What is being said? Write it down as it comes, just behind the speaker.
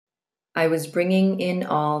I was bringing in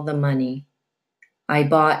all the money. I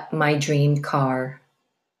bought my dream car.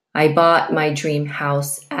 I bought my dream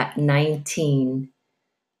house at 19.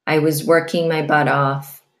 I was working my butt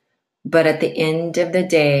off, but at the end of the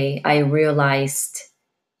day, I realized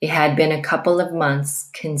it had been a couple of months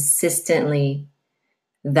consistently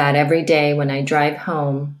that every day when I drive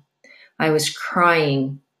home, I was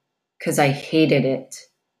crying because I hated it.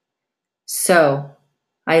 So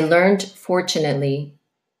I learned, fortunately,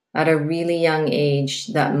 at a really young age,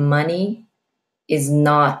 that money is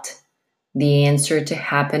not the answer to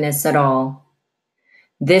happiness at all.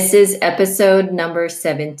 This is episode number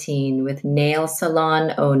 17 with nail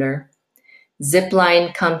salon owner,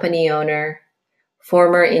 zipline company owner,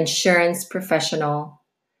 former insurance professional,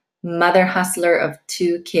 mother hustler of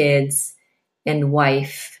 2 kids, and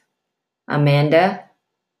wife, Amanda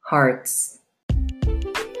Hartz.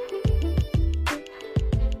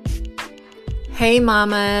 Hey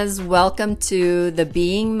mamas, welcome to the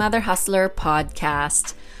Being Mother Hustler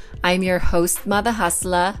podcast. I'm your host, Mother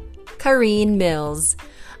Hustler, Kareen Mills.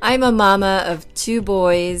 I'm a mama of 2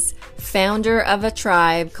 boys, founder of a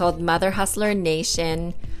tribe called Mother Hustler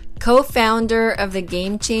Nation, co-founder of the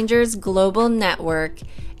Game Changers Global Network,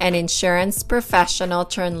 and insurance professional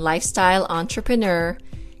turned lifestyle entrepreneur,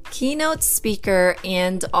 keynote speaker,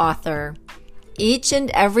 and author. Each and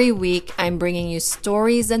every week, I'm bringing you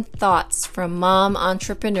stories and thoughts from mom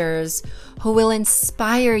entrepreneurs who will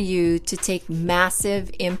inspire you to take massive,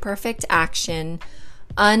 imperfect action,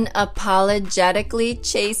 unapologetically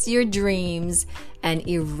chase your dreams, and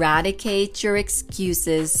eradicate your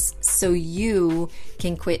excuses so you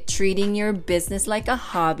can quit treating your business like a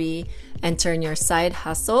hobby and turn your side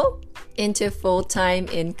hustle into full-time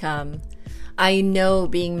income. I know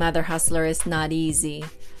being Mother Hustler is not easy.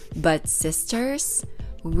 But sisters,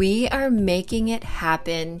 we are making it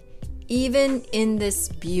happen even in this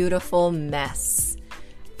beautiful mess.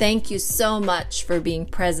 Thank you so much for being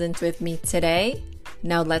present with me today.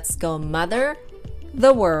 Now let's go mother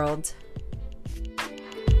the world.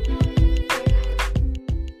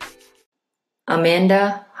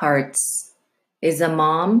 Amanda Hartz is a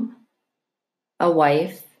mom, a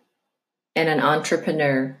wife, and an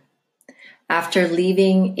entrepreneur. After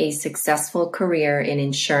leaving a successful career in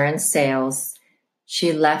insurance sales,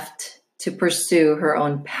 she left to pursue her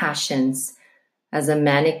own passions as a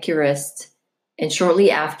manicurist and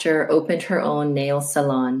shortly after opened her own nail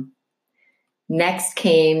salon. Next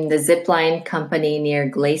came the zipline company near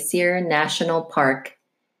Glacier National Park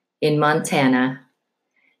in Montana.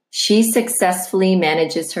 She successfully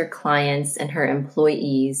manages her clients and her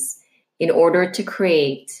employees in order to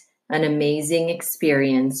create an amazing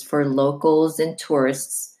experience for locals and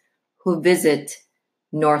tourists who visit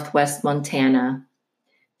Northwest Montana.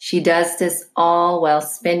 She does this all while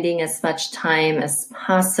spending as much time as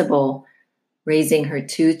possible raising her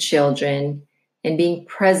 2 children and being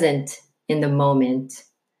present in the moment.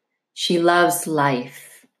 She loves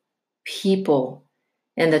life, people,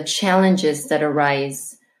 and the challenges that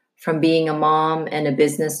arise from being a mom and a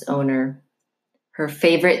business owner. Her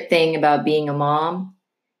favorite thing about being a mom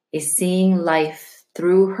is seeing life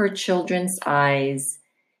through her children's eyes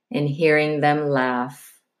and hearing them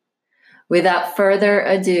laugh. Without further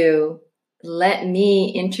ado, let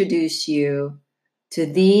me introduce you to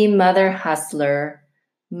the Mother Hustler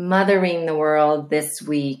mothering the world this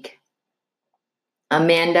week,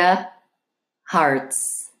 Amanda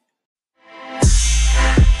Hartz.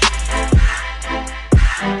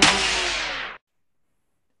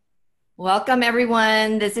 Welcome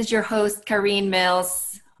everyone. This is your host, Kareen Mills.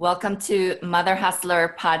 Welcome to Mother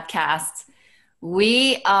Hustler podcast.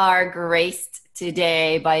 We are graced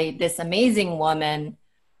today by this amazing woman,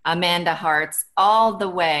 Amanda Hartz, all the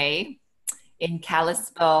way in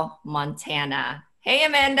Kalispell, Montana. Hey,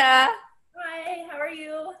 Amanda. Hi, how are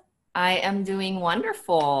you? I am doing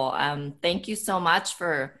wonderful. Thank you so much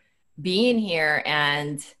for being here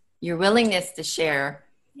and your willingness to share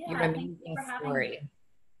your amazing story.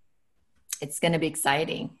 It's going to be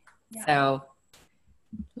exciting. Yeah. So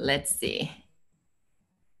let's see.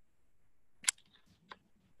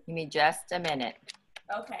 Give me just a minute.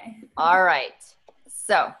 Okay. All right.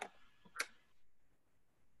 So,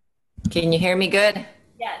 can you hear me good?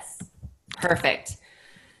 Yes. Perfect.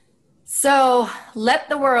 So, let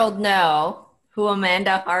the world know who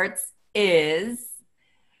Amanda Hartz is,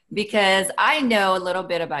 because I know a little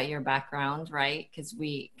bit about your background, right? Because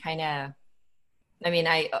we kind of,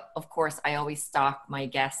 of course, I always stalk my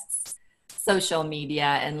guests' social media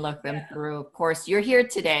and look them through. Of course, you're here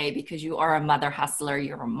today because you are a mother hustler.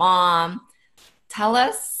 You're a mom. Tell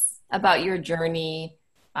us about your journey,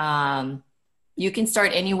 you can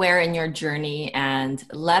start anywhere in your journey and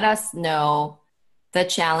let us know the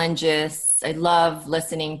challenges. I love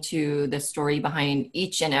listening to the story behind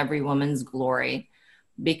each and every woman's glory,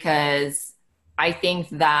 because I think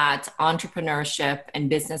that entrepreneurship and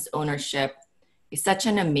business ownership is such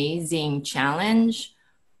an amazing challenge.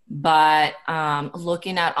 But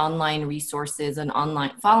looking at online resources and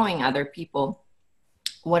online following other people,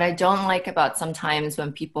 what I don't like about sometimes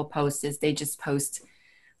when people post is they just post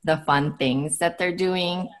the fun things that they're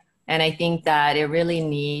doing. And I think that it really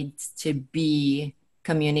needs to be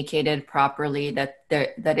communicated properly that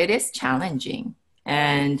it is challenging.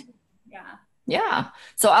 And yeah.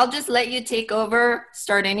 So I'll just let you take over,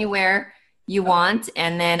 start anywhere you want,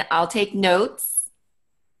 and then I'll take notes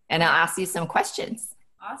and I'll ask you some questions.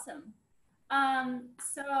 Awesome.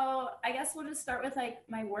 So I guess we'll just start with like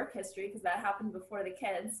my work history, because that happened before the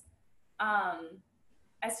kids.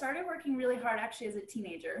 I started working really hard actually as a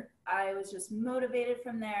teenager. I was just motivated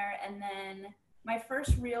from there. And then my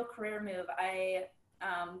first real career move, I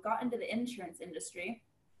got into the insurance industry.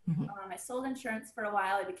 Mm-hmm. I sold insurance for a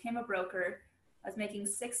while. I became a broker. I was making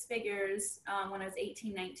six figures when I was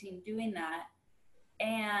 18, 19 doing that.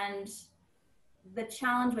 And the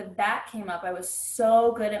challenge with that came up. I was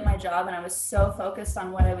so good at my job and I was so focused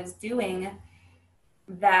on what I was doing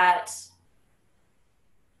that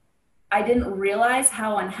I didn't realize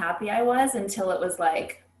how unhappy I was until it was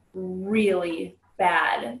like really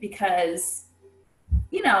bad, because,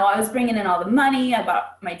 you know, I was bringing in all the money. I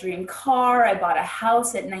bought my dream car. I bought a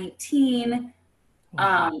house at 19.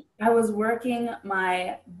 Wow. I was working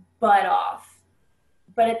my butt off.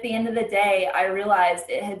 But at the end of the day, I realized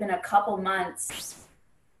it had been a couple months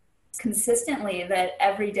consistently that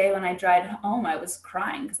every day when I drive home, I was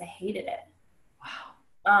crying because I hated it.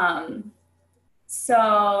 Wow.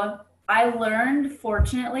 So I learned,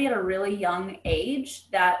 fortunately, at a really young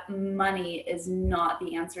age that money is not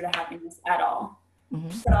the answer to happiness at all. Mm-hmm.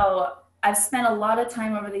 So I've spent a lot of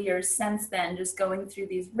time over the years since then just going through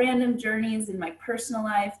these random journeys in my personal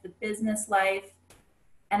life, the business life,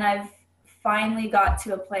 and I've finally got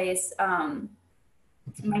to a place,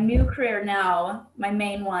 my new career now, my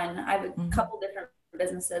main one, I have a couple different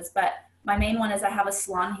businesses, but my main one is I have a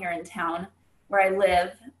salon here in town where I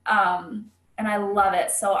live, and I love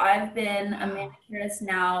it. So I've been a manicurist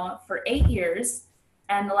now for 8 years,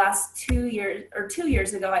 and the last 2 years, or 2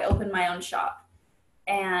 years ago, I opened my own shop.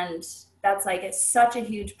 And that's like, it's such a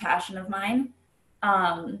huge passion of mine.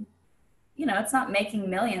 You know, it's not making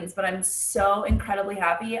millions, but I'm so incredibly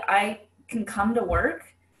happy. I can come to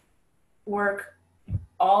work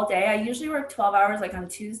all day. I usually work 12 hours, like on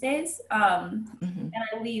Tuesdays. And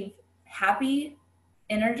I leave happy,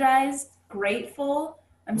 energized, grateful.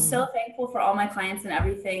 I'm so thankful for all my clients and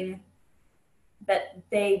everything that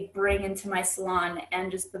they bring into my salon,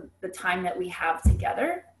 and just the time that we have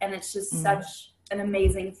together. And it's just such an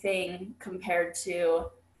amazing thing compared to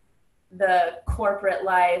the corporate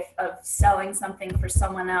life of selling something for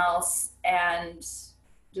someone else and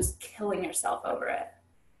just killing yourself over it.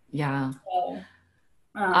 Yeah. So,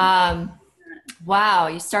 wow.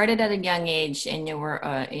 You started at a young age and you were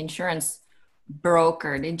an insurance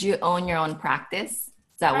broker. Did you own your own practice?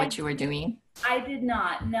 Is that what you were doing? I did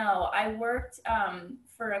not. No, I worked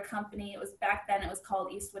for a company. It was back then, it was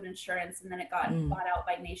called Eastwood Insurance, and then it got bought out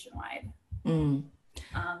by Nationwide.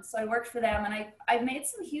 So I worked for them, and I made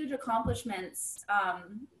some huge accomplishments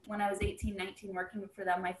when I was 18, 19 working for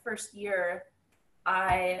them. My first year,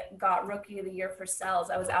 I got Rookie of the Year for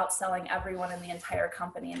sales. I was outselling everyone in the entire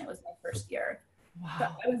company, and it was my first year. Wow. So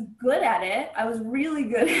I was good at it. I was really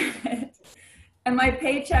good at it. And my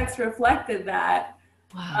paychecks reflected that.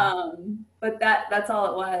 Wow. But that's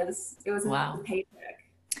all it was. It was Wow. a paycheck.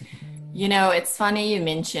 You know, it's funny you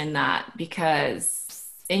mentioned that, because,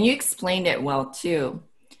 and you explained it well too,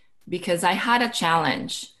 because I had a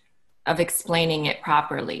challenge of explaining it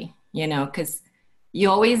properly, you know, because you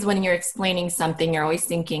always, when you're explaining something, you're always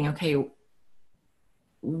thinking, okay,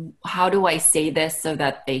 how do I say this so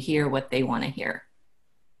that they hear what they want to hear?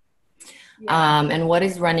 Yeah. And what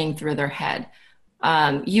is running through their head.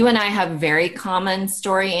 You and I have a very common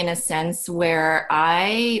story in a sense, where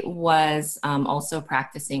I was also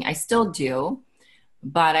practicing. I still do,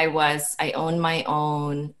 but I own my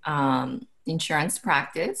own insurance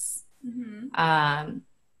practice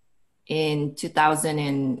in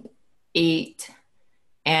 2008.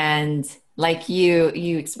 And like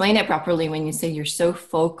you explain it properly when you say you're so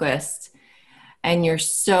focused and you're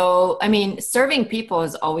so, I mean, serving people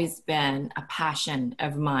has always been a passion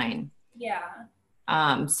of mine. Yeah.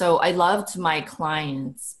 So I loved my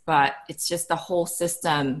clients, but it's just the whole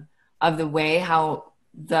system of the way how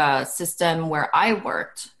the system where I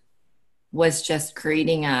worked was just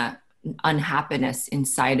creating a unhappiness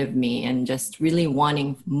inside of me and just really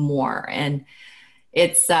wanting more. And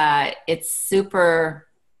it's super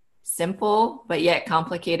simple, but yet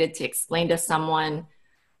complicated to explain to someone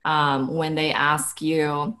when they ask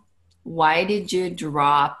you, why did you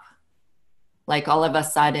drop, like all of a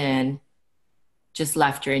sudden, just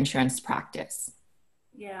left your insurance practice?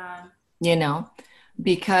 Yeah. You know,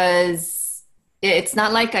 because it's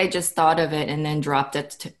not like I just thought of it and then dropped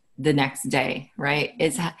it the next day, right?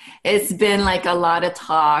 It's been like a lot of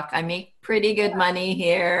talk. I make pretty good money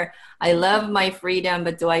here. I love my freedom,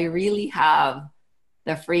 but do I really have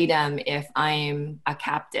the freedom if I'm a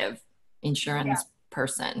captive insurance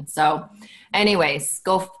person? So anyways,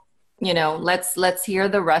 let's hear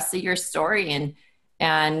the rest of your story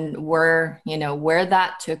and where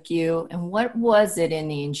that took you, and what was it in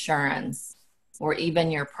the insurance or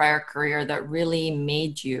even your prior career that really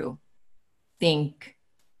made you think,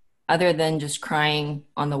 other than just crying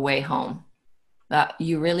on the way home, that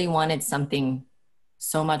you really wanted something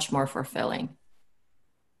so much more fulfilling?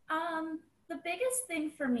 The biggest thing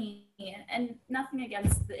for me, and nothing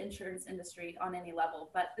against the insurance industry on any level,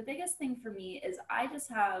 but the biggest thing for me is I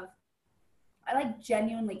like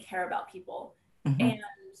genuinely care about people. Mm-hmm.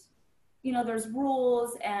 And, there's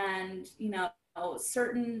rules and,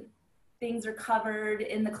 certain things are covered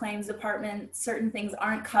in the claims department, certain things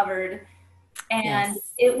aren't covered. And yes,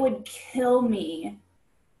 it would kill me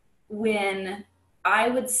when I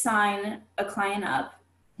would sign a client up,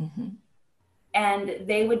 mm-hmm, and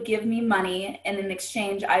they would give me money, and in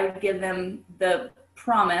exchange, I would give them the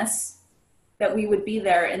promise that we would be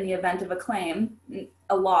there in the event of a claim,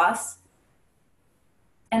 a loss.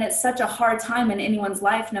 And it's such a hard time in anyone's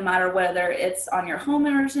life, no matter whether it's on your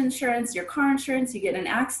homeowner's insurance, your car insurance, you get in an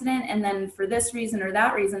accident, and then for this reason or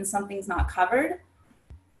that reason, something's not covered.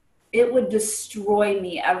 It would destroy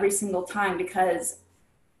me every single time, because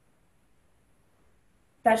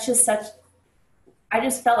that's just I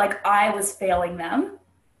just felt like I was failing them.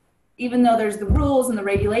 Even though there's the rules and the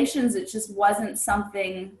regulations, it just wasn't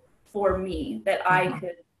something for me that I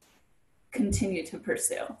could continue to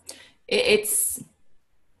pursue. It's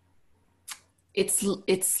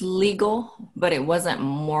legal, but it wasn't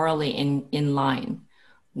morally in line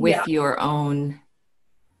with your own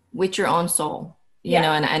soul, you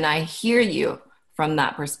know, and I hear you from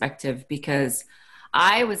that perspective, because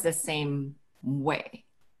I was the same way.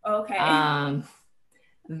 Okay.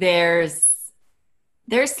 There's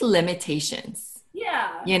limitations.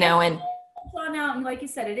 Yeah. And on out, and like you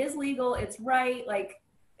said, it is legal, it's right, like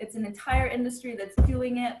it's an entire industry that's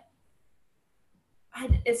doing it.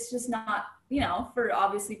 It's just not, for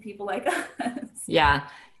obviously people like us. Yeah,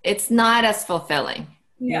 it's not as fulfilling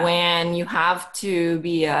when you have to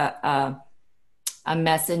be a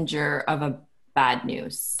messenger of a bad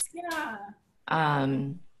news. Yeah.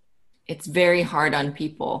 It's very hard on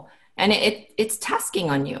people, and it's tasking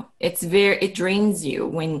on you. It drains you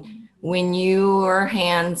when your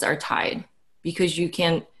hands are tied, because you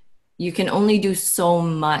can only do so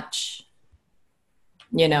much.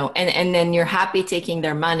 And then you're happy taking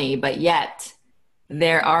their money, but yet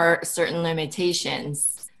there are certain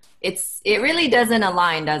limitations. It really doesn't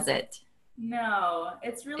align, does it? No,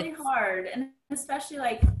 it's really hard. And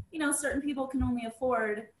especially certain people can only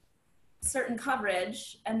afford certain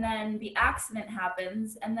coverage, and then the accident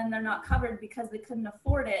happens, and then they're not covered because they couldn't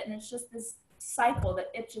afford it. And it's just this cycle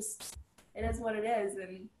that it is what it is.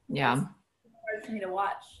 And it's hard for me to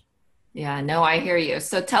watch. Yeah, no, I hear you.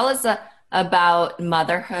 So tell us about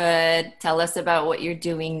motherhood. Tell us about what you're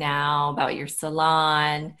doing now, about your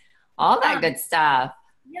salon, all that good stuff.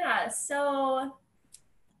 Yeah. So,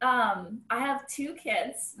 I have 2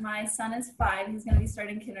 kids. My son is 5. He's going to be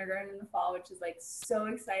starting kindergarten in the fall, which is so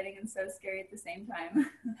exciting and so scary at the same time.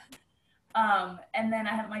 And then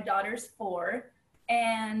I have my daughter's 4,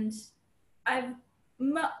 and I'm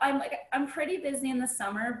pretty busy in the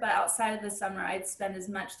summer, but outside of the summer, I'd spend as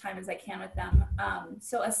much time as I can with them.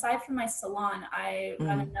 So aside from my salon, I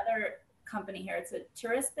run another company here. It's a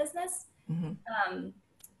tourist business. Mm-hmm.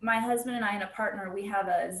 My husband and I and a partner, we have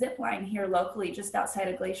a zip line here locally just outside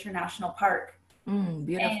of Glacier National Park.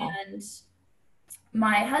 Beautiful. And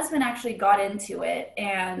my husband actually got into it,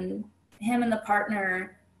 and him and the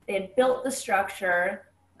partner, they had built the structure.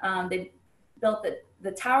 They built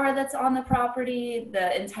the tower that's on the property,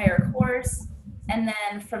 the entire course. And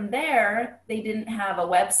then from there, they didn't have a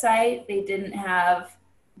website. They didn't have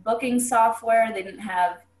booking software. They didn't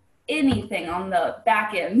have anything on the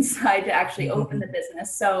back end side to actually open the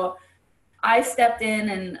business. So I stepped in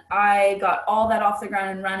and I got all that off the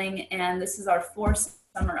ground and running. And this is our 4th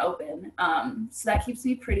summer open. So that keeps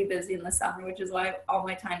me pretty busy in the summer, which is why all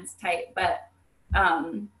my time's tight. But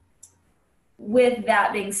with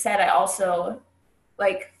that being said, I also,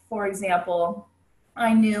 like, for example,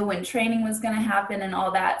 I knew when training was going to happen and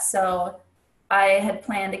all that. So I had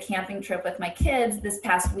planned a camping trip with my kids this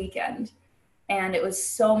past weekend. And it was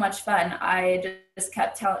so much fun. I just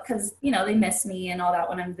kept telling, because, you know, they miss me and all that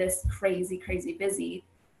when I'm this crazy, crazy busy.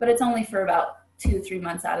 But it's only for about 2-3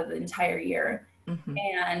 months out of the entire year. Mm-hmm.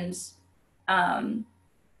 And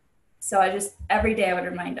so I just, every day I would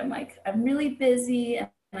remind them, like, I'm really busy and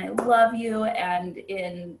I love you. And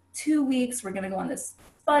in 2 weeks, we're going to go on this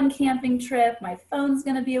fun camping trip. My phone's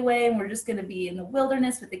going to be away and we're just going to be in the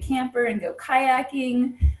wilderness with the camper and go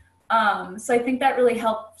kayaking. So I think that really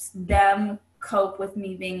helps them cope with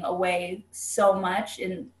me being away so much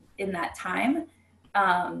in that time.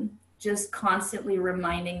 Just constantly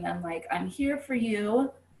reminding them, like, I'm here for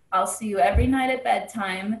you. I'll see you every night at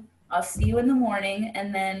bedtime. I'll see you in the morning.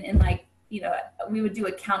 And then in, like, you know, we would do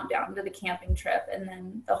a countdown to the camping trip. And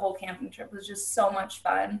then the whole camping trip was just so much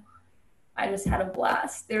fun. I just had a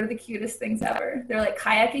blast. They were the cutest things ever. They're like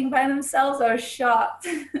kayaking by themselves. I was shocked.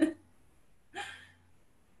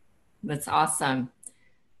 That's awesome.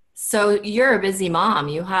 So you're a busy mom.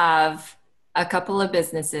 You have a couple of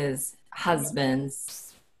businesses, husband.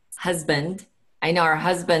 I know our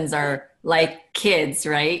husbands are like kids,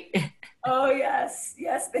 right? Oh, yes.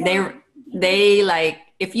 Yes. They like,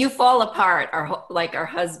 if you fall apart, our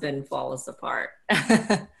husband falls apart.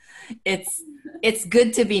 It's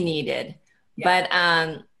good to be needed.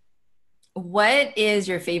 Yeah. But what is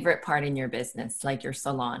your favorite part in your business, like your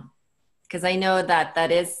salon? Because I know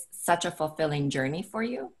that is such a fulfilling journey for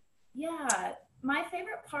you. Yeah. My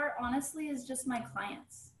favorite part, honestly, is just my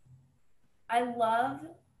clients. I love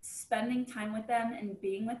spending time with them and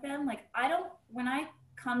being with them. Like, when I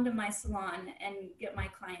come to my salon and get my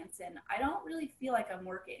clients in, I don't really feel like I'm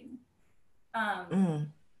working.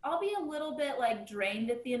 I'll be a little bit like drained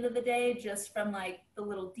at the end of the day just from like the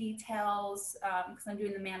little details, because I'm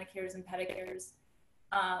doing the manicures and pedicures.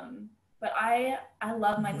 But I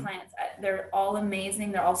love my clients. They're all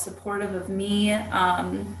amazing. They're all supportive of me.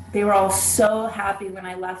 They were all so happy when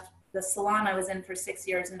I left the salon I was in for 6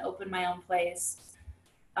 years and opened my own place.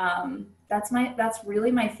 That's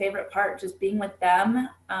really my favorite part, just being with them,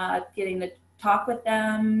 getting to talk with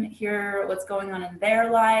them, hear what's going on in their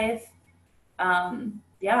life.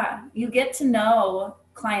 Yeah, you get to know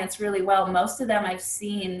clients really well. Most of them I've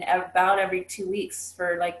seen about every 2 weeks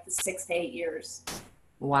for like the 6 to 8 years.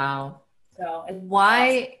 Wow. So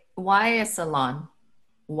why a salon?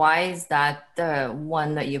 Why is that the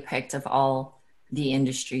one that you picked of all the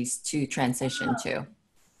industries to transition to?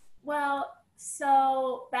 Well,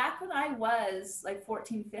 so back when I was like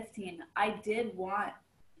 14, 15, I did want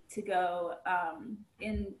to go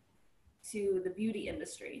into the beauty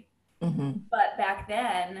industry. Mm-hmm. But back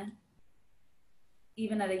then,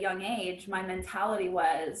 even at a young age, my mentality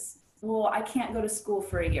was, well, I can't go to school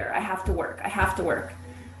for a year. I have to work.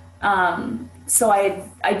 So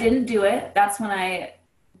I didn't do it. That's when I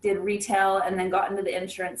did retail and then got into the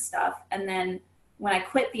insurance stuff. And then when I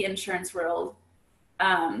quit the insurance world,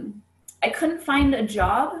 I couldn't find a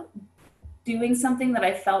job doing something that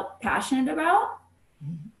I felt passionate about.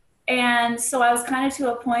 And so I was kind of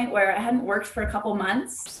to a point where I hadn't worked for a couple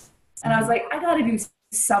months and I was like, I got to do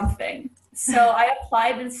something. So I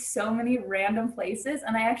applied to so many random places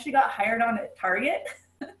and I actually got hired on at Target.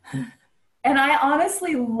 And I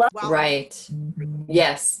honestly love it. Right.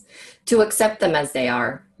 Yes. To accept them as they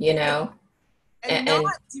are, you know. And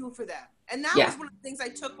not do for them. And that was one of the things I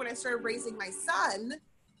took when I started raising my son,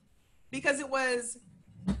 because it was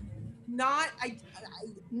not, I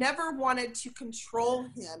never wanted to control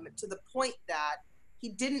him to the point that he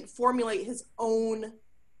didn't formulate his own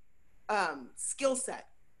skill set.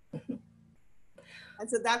 And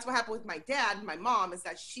so that's what happened with my dad and my mom, is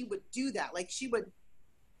that she would do that. Like she would,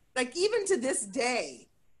 like even to this day,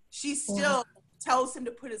 she still tells him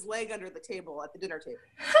to put his leg under the table at the dinner table.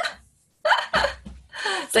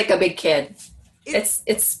 It's like a big kid.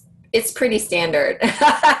 It's pretty standard.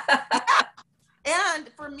 And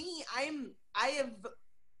for me, I have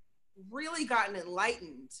really gotten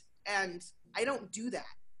enlightened, and I don't do that.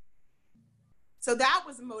 So that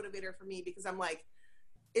was a motivator for me, because I'm like,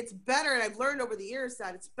 it's better, and I've learned over the years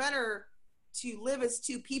that it's better to live as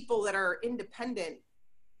two people that are independent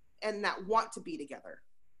and that want to be together.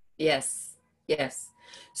 Yes.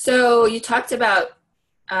 So you talked about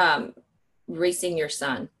raising your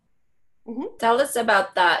son. Mm-hmm. Tell us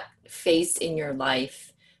about that phase in your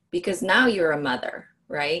life, because now you're a mother,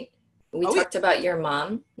 right? We talked about your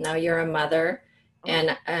mom. Now you're a mother,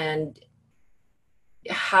 and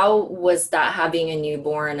how was that, having a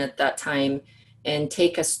newborn at that time, and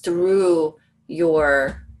take us through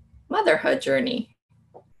your motherhood journey?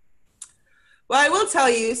 Well, I will tell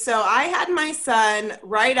you, so I had my son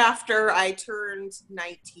right after I turned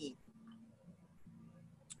 19.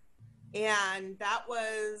 And that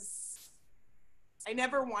was, I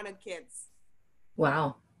never wanted kids.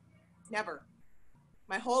 Wow. Never.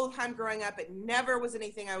 My whole time growing up, it never was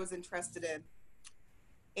anything I was interested in.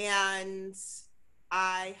 And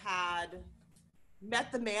I had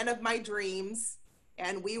met the man of my dreams,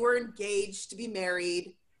 and we were engaged to be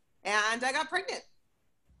married, and I got pregnant.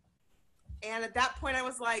 And at that point I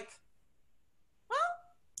was like, well,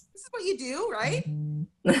 this is what you do, right?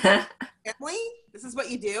 Family, this is what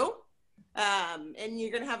you do. And you're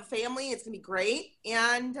going to have a family. It's going to be great.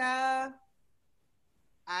 And I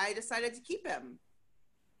decided to keep him.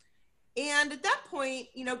 And at that point,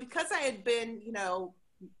 you know, because I had been, you know,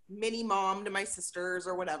 mini mom to my sisters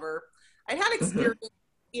or whatever, I'd had experience,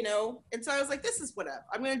 you know, and so I was like, this is whatever,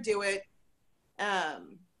 I'm going to do it.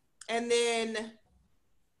 And then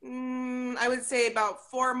I would say about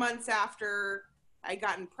 4 months after I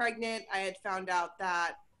gotten pregnant, I had found out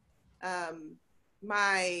that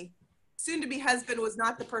my soon-to-be husband was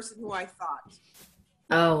not the person who I thought.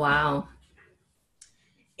 Oh, wow.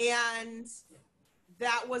 And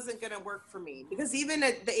that wasn't going to work for me, because even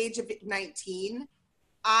at the age of 19,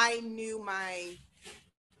 I knew my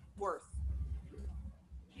worth.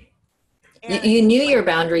 You knew your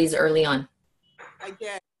boundaries early on. I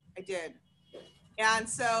did. And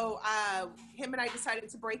so him and I decided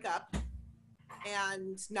to break up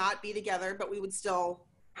and not be together, but we would still,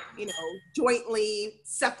 you know, jointly,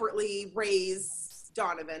 separately raise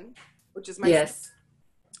Donovan, which is my son.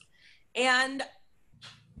 And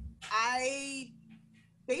I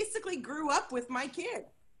basically grew up with my kid.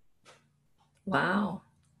 Wow.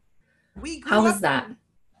 How was that?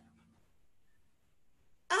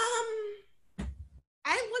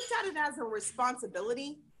 I looked at it as a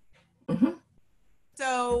responsibility. Mm-hmm.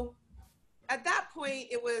 So at that point,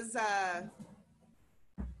 it was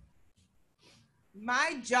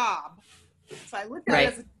my job. So I looked at it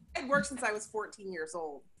as I'd worked since I was 14 years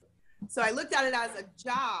old. So I looked at it as a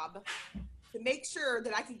job to make sure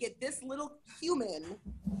that I could get this little human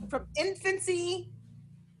from infancy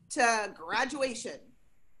to graduation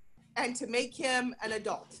and to make him an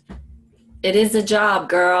adult. It is a job,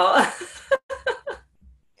 girl.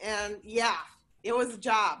 And yeah, it was a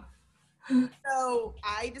job. So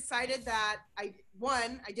I decided that I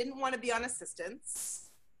didn't want to be on assistance.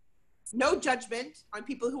 No judgment on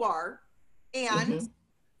people who are. And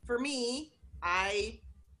for me, I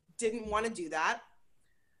didn't want to do that.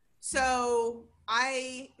 So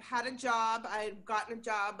I had a job. I had gotten a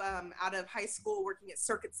job out of high school working at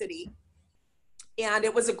Circuit City. And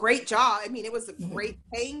it was a great job. I mean, it was a great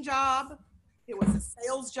paying job. It was a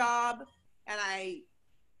sales job. And I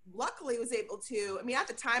luckily was able to, I mean, at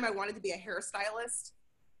the time I wanted to be a hairstylist.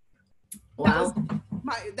 Wow.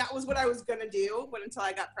 That was what I was going to do until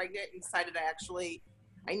I got pregnant and decided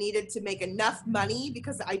I needed to make enough money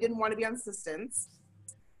because I didn't want to be on assistance.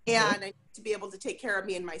 And I needed to be able to take care of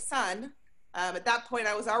me and my son. At that point,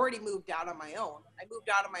 I was already moved out on my own. I moved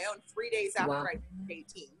out on my own 3 days after I turned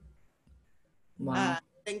 18. Wow.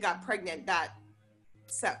 And got pregnant that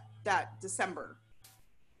December.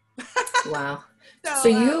 Wow. So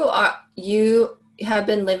you have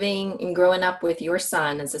been living and growing up with your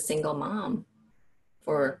son as a single mom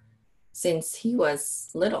since he was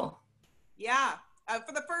little. Yeah.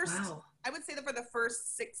 For the first, I would say that for the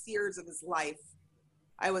first 6 years of his life,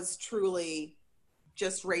 I was truly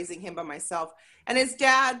just raising him by myself. And his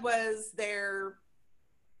dad was there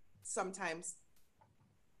sometimes.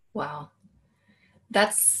 Wow.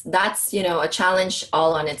 That's, you know, a challenge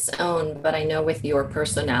all on its own, but I know with your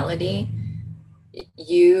personality,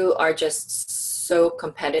 you are just so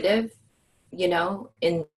competitive, you know,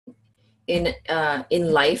 in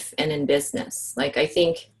life and in business. Like, I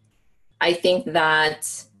think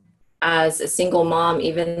that as a single mom,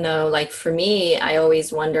 even though, like, for me, I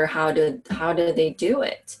always wonder how do they do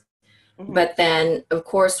it? But then, of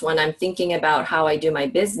course, when I'm thinking about how I do my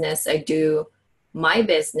business, I do my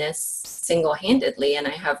business single-handedly, and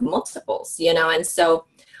I have multiples, you know, and so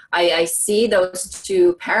I see those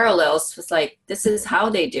two parallels. It's like, this is how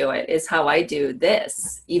they do it, is how I do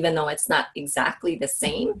this, even though it's not exactly the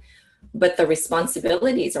same, but the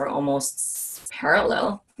responsibilities are almost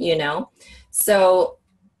parallel, you know. So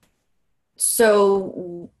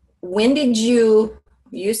when did you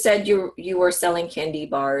said you were selling candy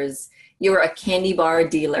bars, you were a candy bar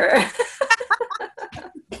dealer.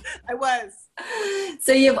 I was.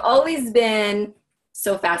 So you've always been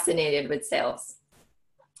so fascinated with sales.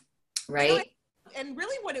 right? And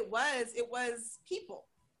really what it was people.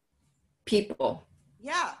 People.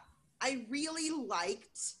 Yeah. I really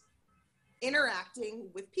liked interacting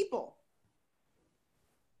with people.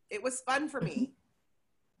 It was fun for me.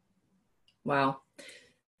 Wow.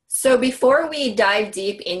 So before we dive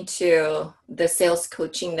deep into the sales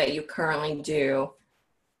coaching that you currently do,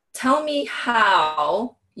 tell me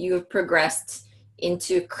how you've progressed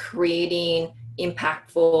into creating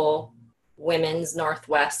impactful women's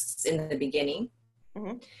Northwests in the beginning.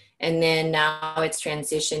 Mm-hmm. And then now it's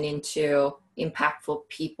transitioned into impactful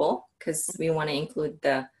people, because we want to include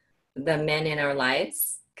the men in our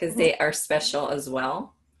lives, because they are special as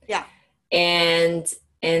well. Yeah. And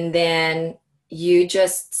then you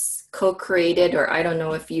just co-created, or I don't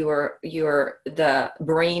know if you're the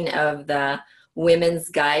brain of the Women's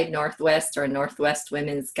Guide Northwest, or Northwest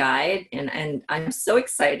Women's Guide. And I'm so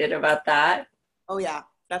excited about that. Oh yeah,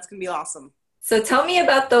 that's going to be awesome. So tell me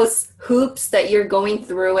about those hoops that you're going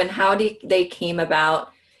through and how they came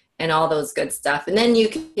about and all those good stuff. And then you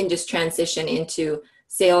can just transition into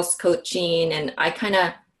sales coaching. And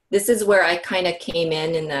this is where I kind of came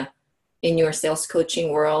in your sales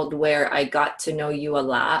coaching world, where I got to know you a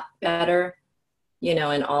lot better,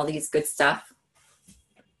 and all these good stuff.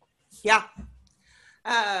 Yeah.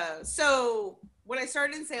 So when I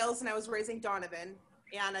started in sales and I was raising Donovan,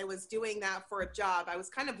 and I was doing that for a job, I was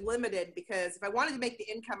kind of limited, because if I wanted to make the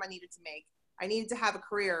income I needed to make, I needed to have a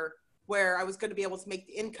career where I was going to be able to make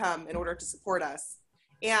the income in order to support us.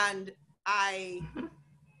 And I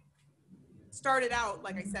started out,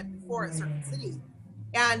 like I said before, at Circuit City.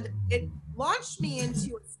 And it launched me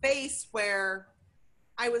into a space where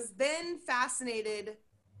I was then fascinated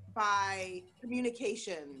by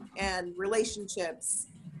communication and relationships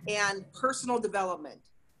and personal development.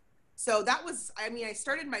 So that was, I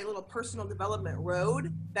started my little personal development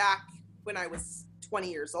road back when I was 20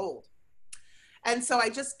 years old. And so I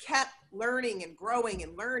just kept learning and growing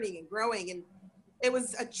and learning and growing. And it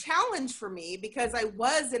was a challenge for me, because I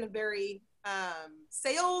was in a very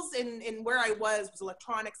sales in where I was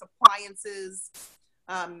electronics, appliances,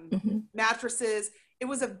 mattresses. It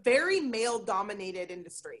was a very male dominated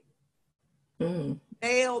industry.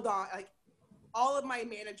 Like all of my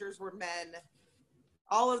managers were men.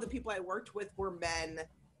 All of the people I worked with were men.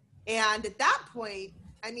 And at that point,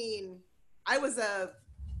 I was a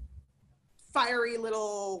fiery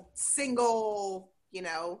little single,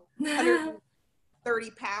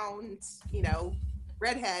 130 pounds,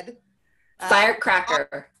 redhead.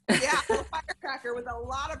 Firecracker. Yeah, a firecracker with a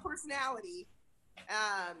lot of personality.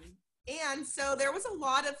 And so there was a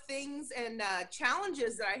lot of things and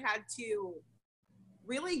challenges that I had to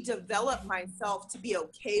really develop myself to be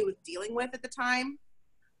okay with dealing with at the time.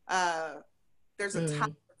 There's a ton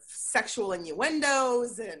of sexual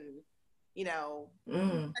innuendos and,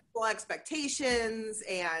 sexual expectations.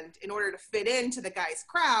 And in order to fit into the guy's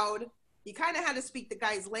crowd, you kind of had to speak the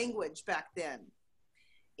guy's language back then.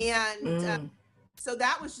 And so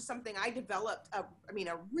that was just something I developed, a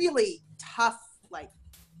really tough, I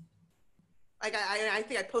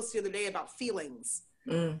think I posted the other day about feelings.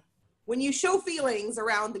 When you show feelings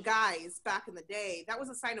around the guys back in the day, that was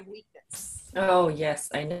a sign of weakness. Oh, yes,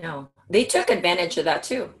 I know. They took advantage of that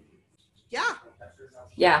too. Yeah.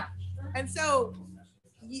 Yeah. And so,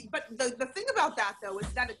 but the thing about that, though,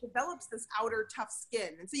 is that it develops this outer tough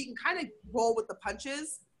skin. And so you can kind of roll with the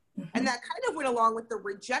punches. And that kind of went along with the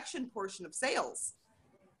rejection portion of sales.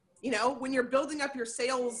 When you're building up your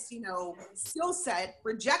sales, skill set,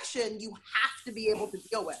 rejection, you have to be able to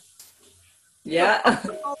deal with. Yeah.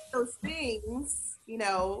 So all those things,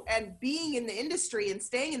 and being in the industry and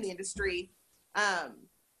staying in the industry,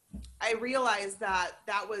 I realized that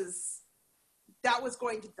was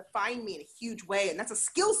going to define me in a huge way. And that's a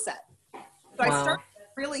skill set. So I started to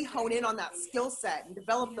really hone in on that skill set and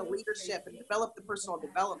develop the leadership and develop the personal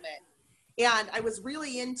development. And I was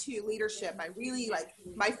really into leadership. I really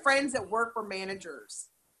my friends at work were managers.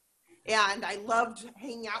 And I loved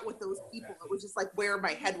hanging out with those people. It was just where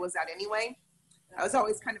my head was at anyway. I was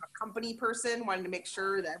always kind of a company person, wanted to make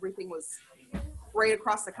sure that everything was right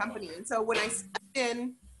across the company. And so when I stepped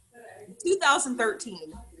in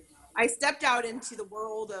 2013, I stepped out into the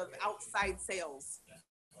world of outside sales.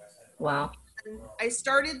 Wow. And I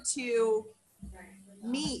started to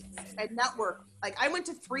meet and network. I went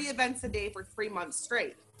to 3 events a day for 3 months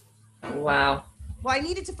straight. Wow. Well, I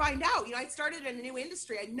needed to find out. I started in a new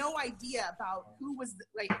industry. I had no idea about who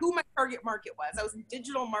my target market was. I was in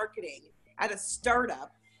digital marketing at a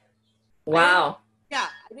startup. Wow. I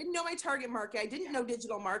didn't know my target market. I didn't know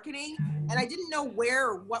digital marketing, and I didn't know where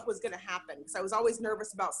or what was going to happen, because I was always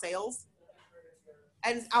nervous about sales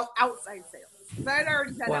and outside sales. Because I had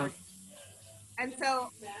already done everything. And so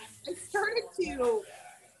I started to,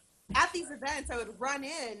 at these events, I would run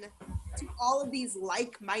in to all of these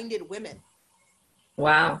like-minded women.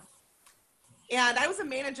 Wow. And I was a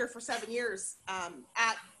manager for 7 years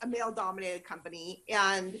at a male-dominated company,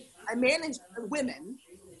 and I managed women.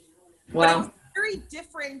 Wow. But it was a very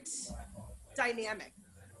different dynamic.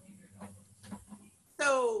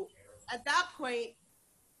 So at that point,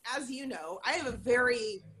 as you know, I have a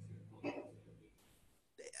very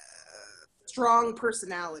strong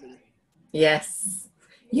personality. Yes.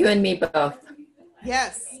 You and me both.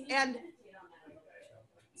 Yes. And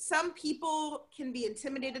some people can be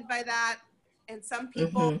intimidated by that, and some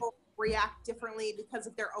people react differently because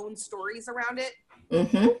of their own stories around it.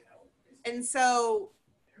 And so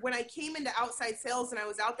when I came into outside sales and I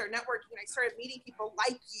was out there networking, I started meeting people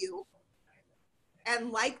like you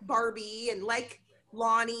and like Barbie and like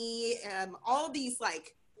Lonnie and all these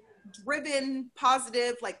like driven,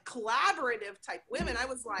 positive, like collaborative type women. I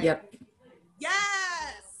was like,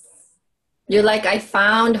 yes. You're like, I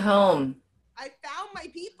found home. I found my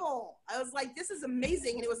people. I was like, this is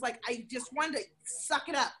amazing. And it was like, I just wanted to suck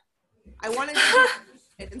it up. I wanted to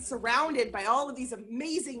be and surrounded by all of these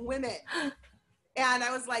amazing women. And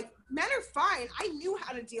I was like, men are fine. I knew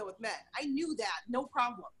how to deal with men. I knew that, no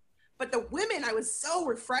problem. But the women I was so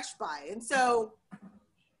refreshed by. And so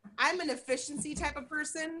I'm an efficiency type of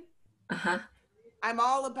person. I'm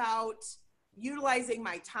all about utilizing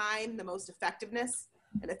my time the most effectiveness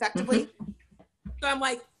and effectively. So I'm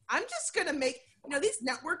like, I'm just going to make, these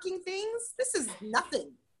networking things, this is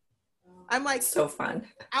nothing. I'm like, so fun.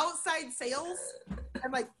 Outside sales.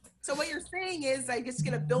 I'm like, so what you're saying is I'm just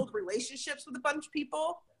going to build relationships with a bunch of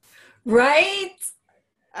people? Right?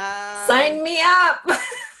 Sign me up.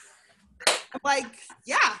 I'm like,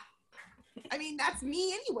 yeah. I mean, that's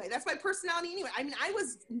me anyway. That's my personality anyway. I mean, I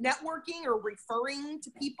was networking or referring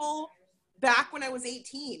to people back when I was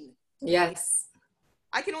 18. Yes.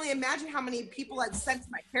 I can only imagine how many people I've sent to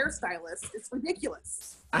my hairstylist. It's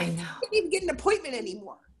ridiculous. I know. I can't even get an appointment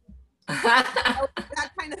anymore.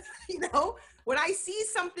 That kind of, when I see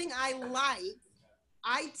something I like,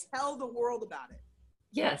 I tell the world about it.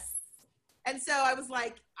 Yes. And so I was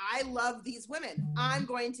like, I love these women. I'm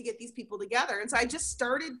going to get these people together. And so I just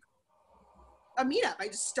started a meetup. I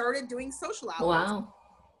just started doing social hours. Wow.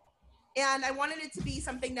 And I wanted it to be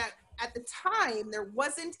something that at the time, there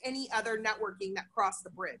wasn't any other networking that crossed the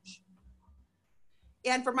bridge.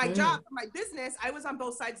 And for my job, for my business, I was on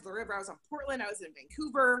both sides of the river. I was on Portland, I was in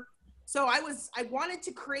Vancouver. So I wanted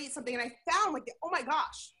to create something, and I found like, oh my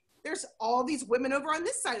gosh, there's all these women over on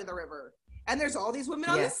this side of the river. And there's all these women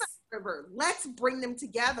on this side of the river. Let's bring them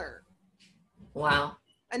together. Wow.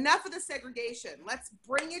 Enough of the segregation. Let's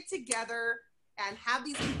bring it together and have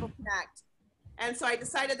these people connect. And so I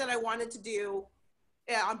decided that I wanted to do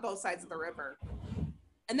on both sides of the river.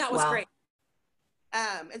 And that was great.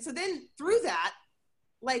 And so then through that,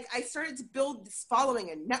 like I started to build this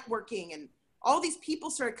following and networking, and all these people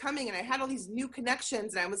started coming, and I had all these new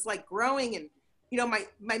connections, and I was like growing. And,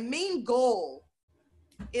 my main goal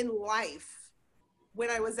in life when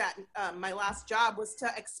I was at my last job was to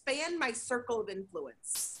expand my circle of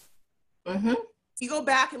influence. You go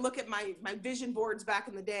back and look at my vision boards back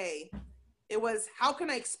in the day, it was, how can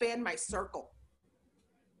I expand my circle?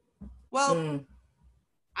 Well,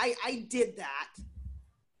 I did that.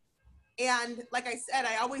 And like I said,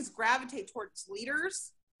 I always gravitate towards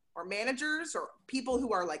leaders or managers or people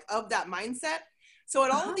who are like of that mindset. So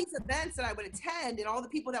at all of these events that I would attend and all the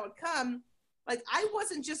people that would come, like I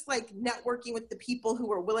wasn't just like networking with the people who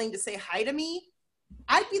were willing to say hi to me.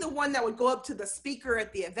 I'd be the one that would go up to the speaker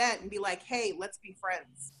at the event and be like, hey, let's be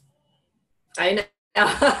friends. I know.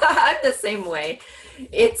 I'm the same way.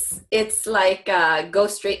 It's like go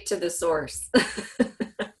straight to the source.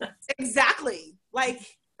 Exactly. Like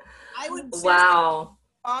I would. Wow.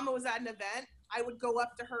 Mama was at an event. I would go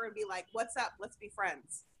up to her and be like, "What's up? Let's be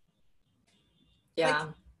friends." Yeah.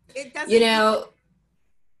 Like, it doesn't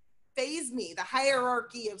faze me, the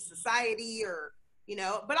hierarchy of society, or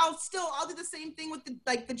but I'll do the same thing with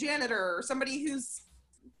the janitor or somebody who's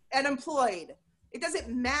unemployed. It doesn't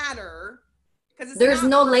matter. There's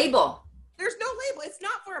no label. There's no label. It's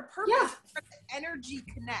not for a purpose. Yeah. Where the energy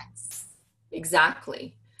connects.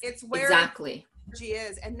 Exactly. It's where energy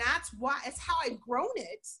is. And that's why, it's how I've grown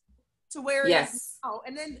it to where it is now.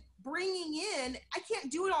 And then bringing in, I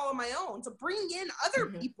can't do it all on my own. So bringing in other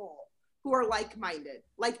people who are like-minded,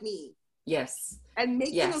 like me. Yes. And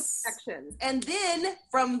making those connections. And then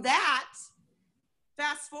from that,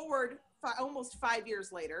 fast forward almost 5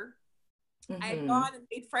 years later, I had gone and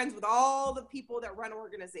made friends with all the people that run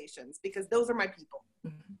organizations, because those are my people.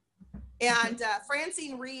 And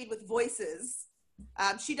Francine Reed with Voices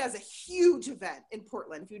She does a huge event in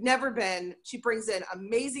Portland. If you've never been, she brings in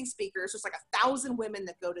amazing speakers. There's like 1,000 women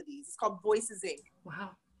that go to these. It's called Voices Inc.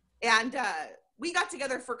 Wow. And we got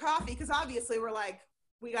together for coffee because obviously we're like,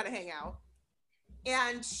 we got to hang out.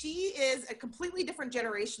 And she is a completely different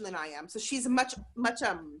generation than I am. So she's much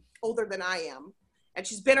older than I am. And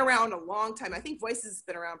she's been around a long time. I think Voices has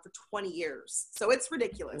been around for 20 years. So it's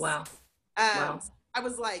ridiculous. Wow. Wow. I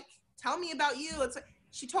was like, tell me about you.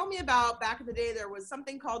 She told me about back in the day, there was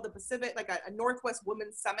something called the Pacific, like a Northwest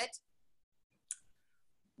Women's Summit,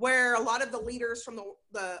 where a lot of the leaders from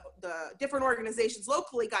the different organizations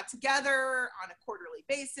locally got together on a quarterly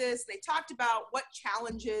basis. They talked about what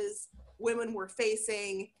challenges women were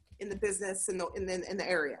facing in the business in the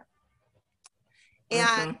area.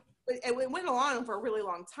 And it went along for a really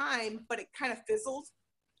long time, but it kind of fizzled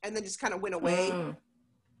and then just kind of went away.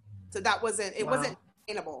 So that wasn't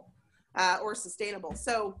sustainable or sustainable.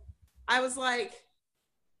 So I was like,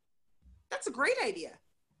 that's a great idea.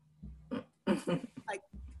 Like,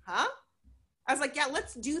 huh? I was like, yeah,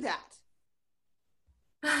 let's do that.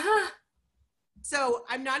 So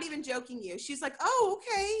I'm not even joking you. She's like, oh,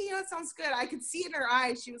 okay. That sounds good. I could see it in her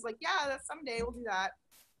eyes. She was like, yeah, that's someday we'll do that.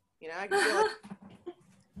 I could feel it.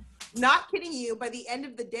 Not kidding you. By the end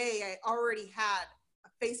of the day, I already had a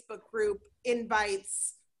Facebook group,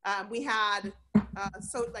 invites. We had,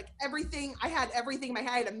 everything. I had everything. I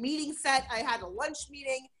had a meeting set. I had a lunch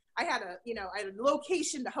meeting. I had a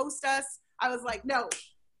location to host us. I was like, no,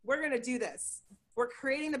 we're going to do this. We're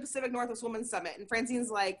creating the Pacific Northwest Women's Summit. And Francine's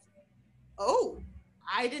like, oh,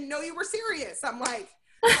 I didn't know you were serious. I'm like,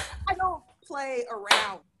 I don't play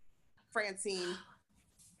around, Francine.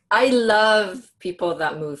 I love people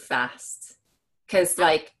that move fast because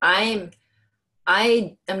I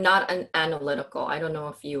am not an analytical. I don't know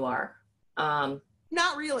if you are.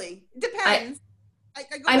 Not really. Depends.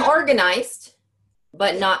 I'm organized,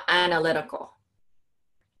 but not analytical.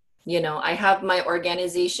 I have my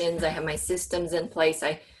organizations. I have my systems in place.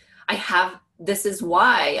 This is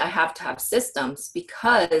why I have to have systems,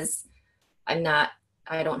 because I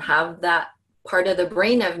don't have that part of the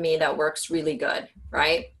brain of me that works really good.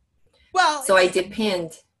 Right. Well, so I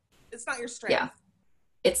depend. It's not your strength. Yeah.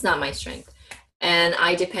 It's not my strength. And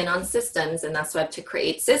I depend on systems, and that's why I have to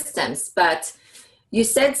create systems. But you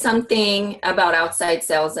said something about outside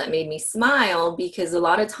sales that made me smile, because a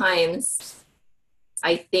lot of times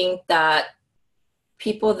I think that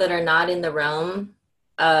people that are not in the realm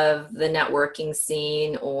of the networking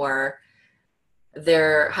scene, or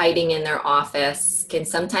they're hiding in their office, can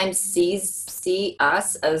sometimes see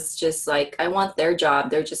us as just like, I want their job.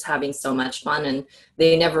 They're just having so much fun and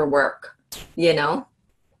they never work, And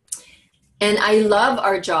I love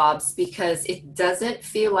our jobs because it doesn't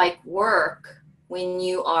feel like work when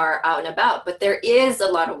you are out and about, but there is a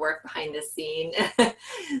lot of work behind the scene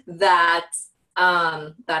that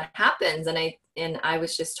happens. And I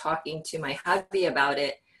was just talking to my hubby about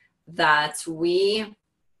it, that we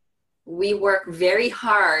work very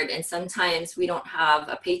hard, and sometimes we don't have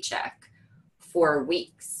a paycheck for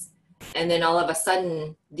weeks. And then all of a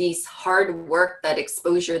sudden, these hard work, that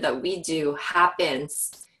exposure that we do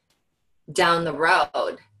happens down the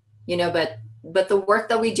road, but the work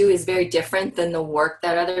that we do is very different than the work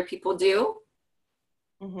that other people do.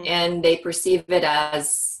 Mm-hmm. And they perceive it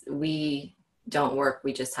as, we don't work,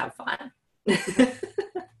 we just have fun.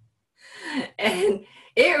 And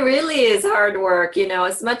it really is hard work,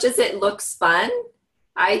 as much as it looks fun.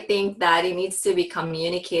 I think that it needs to be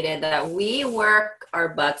communicated that we work our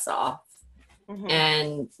butts off. Mm-hmm.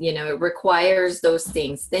 And, it requires those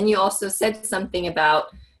things. Then you also said something about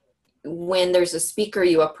when there's a speaker,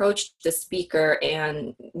 you approach the speaker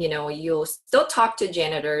and, you'll still talk to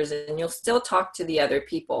janitors and you'll still talk to the other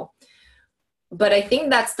people. But I think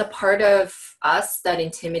that's the part of us that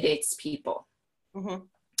intimidates people. Mm-hmm.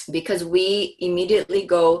 Because we immediately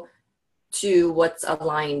go to what's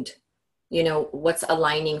aligned, what's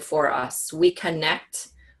aligning for us. We connect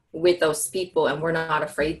with those people and we're not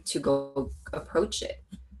afraid to go approach it,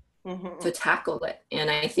 mm-hmm. to tackle it. And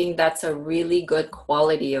I think that's a really good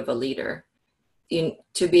quality of a leader,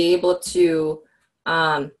 to be able to,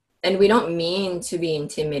 and we don't mean to be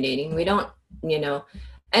intimidating. We don't,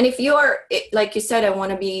 and if you are, like you said, I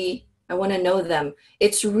want to know them.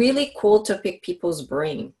 It's really cool to pick people's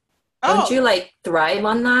brain. Don't you thrive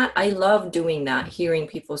on that? I love doing that, hearing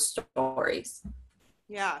people's stories.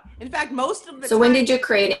 Yeah. In fact, most of the So when did you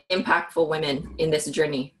create Impactful Women in this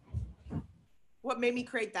journey? What made me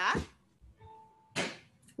create that?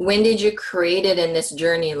 When did you create it in this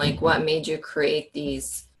journey? What made you create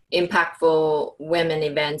these Impactful Women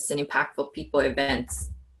events and Impactful People events?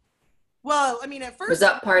 Well, I mean, at first, was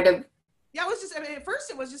that part of Yeah, it was just, I mean, at first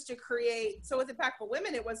it was just to create, so with Impactful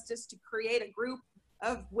Women, it was just to create a group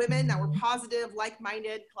of women that were positive,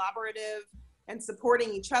 like-minded, collaborative, and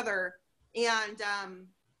supporting each other. And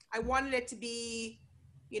I wanted it to be,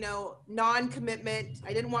 you know, non-commitment.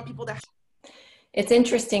 I didn't want people to. It's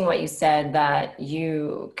interesting what you said, that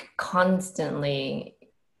you constantly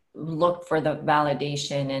look for the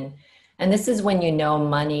validation, and this is when you know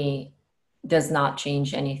money does not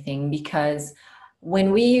change anything, because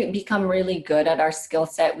when we become really good at our skill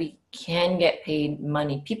set, we can get paid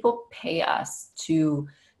money. People pay us to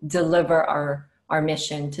deliver our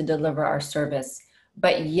mission, to deliver our service,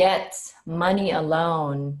 but yet money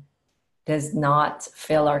alone does not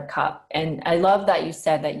fill our cup. And I love that you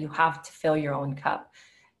said that you have to fill your own cup.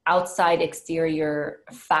 Outside exterior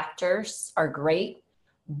factors are great,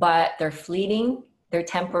 but they're fleeting, they're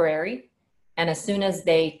temporary. And as soon as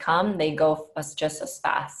they come, they go just as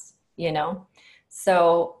fast, you know?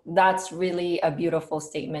 So that's really a beautiful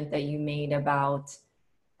statement that you made about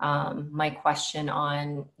my question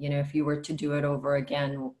on, you know, if you were to do it over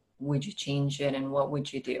again, would you change it and what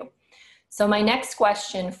would you do? So my next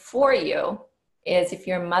question for you is, if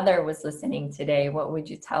your mother was listening today, what would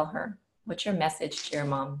you tell her? What's your message to your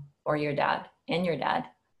mom or your dad and your dad?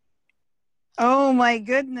 Oh my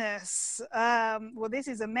goodness. Well, this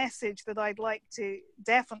is a message that I'd like to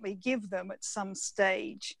definitely give them at some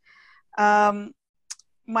stage.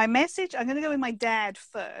 My message, I'm going to go with my dad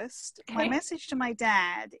first. Okay. My message to my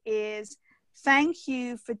dad is, thank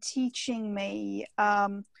you for teaching me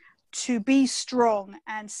to be strong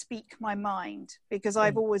and speak my mind, because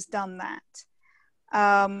I've always done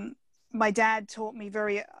that. My dad taught me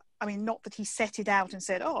not that he set it out and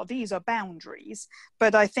said, oh, these are boundaries,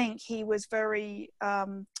 but I think he was very,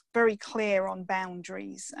 very clear on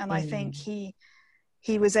boundaries. And I think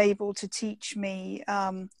he was able to teach me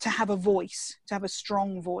to have a voice, to have a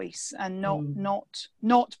strong voice, and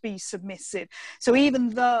not be submissive. So even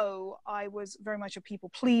though I was very much a people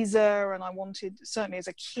pleaser, and I wanted, certainly as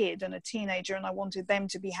a kid and a teenager, and I wanted them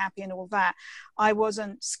to be happy and all that, I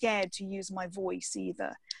wasn't scared to use my voice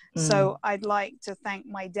either. So I'd like to thank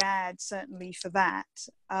my dad certainly for that.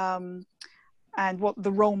 And what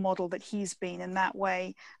the role model that he's been in that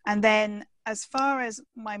way. And then as far as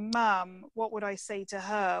my mum, what would I say to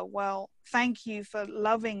her? Well, thank you for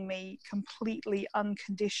loving me completely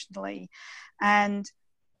unconditionally. And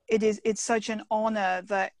it's such an honor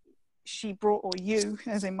that she brought, or you,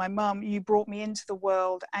 as in my mum, you brought me into the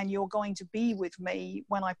world, and you're going to be with me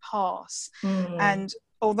when I pass. And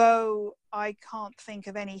although I can't think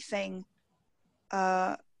of anything,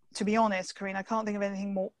 to be honest, Corinne, I can't think of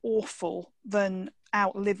anything more awful than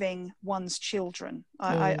outliving one's children.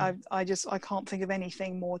 I can't think of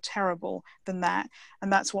anything more terrible than that.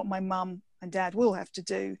 And that's what my mum and dad will have to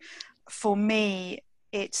do. For me,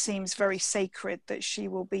 it seems very sacred that she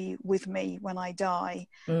will be with me when I die.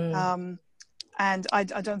 And I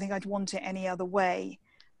don't think I'd want it any other way.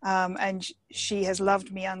 And she has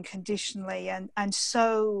loved me unconditionally and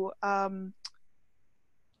so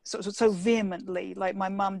vehemently. Like, my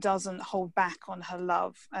mum doesn't hold back on her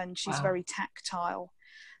love, and she's very tactile.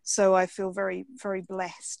 So I feel very, very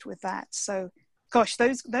blessed with that. So, gosh,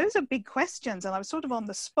 those are big questions, and I was sort of on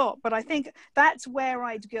the spot, but I think that's where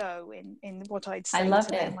I'd go in what I'd say to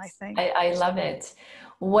them, I think. I love it.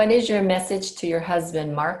 What is your message to your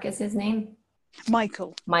husband? Mark is his name?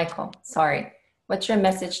 Michael, sorry. What's your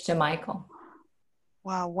message to Michael?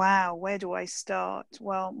 Wow. Where do I start?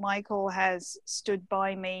 Well, Michael has stood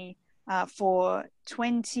by me for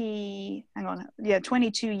 22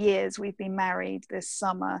 years. We've been married this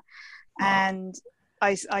summer. Wow. And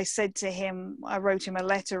I said to him, I wrote him a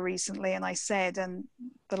letter recently, and I said, and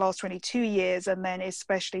the last 22 years, and then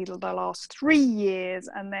especially the last 3 years,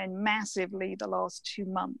 and then massively the last 2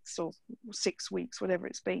 months or 6 weeks, whatever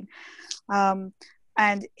it's been.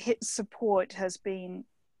 And his support has been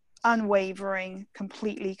unwavering,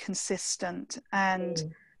 completely consistent. And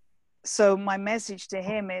so my message to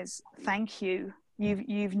him is, thank you.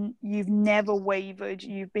 You've never wavered.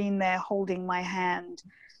 You've been there holding my hand,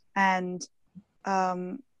 and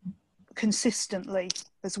consistently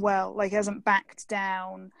as well, like, hasn't backed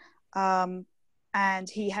down. And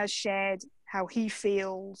he has shared how he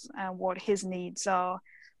feels and what his needs are,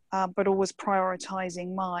 but always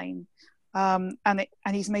prioritizing mine. And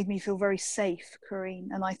he's made me feel very safe, Corinne.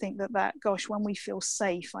 And I think that gosh, when we feel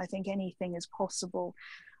safe, I think anything is possible.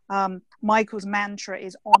 Michael's mantra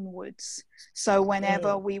is onwards. So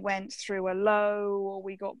whenever we went through a low or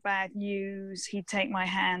we got bad news, he'd take my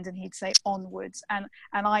hand and he'd say onwards. And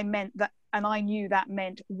I meant that, and I knew that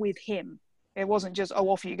meant with him. It wasn't just, oh,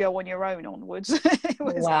 off you go on your own onwards. It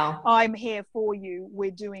was, Wow. I'm here for you.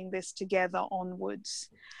 We're doing this together onwards.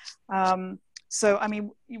 So, I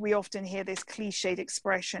mean, we often hear this cliched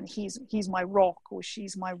expression, he's my rock or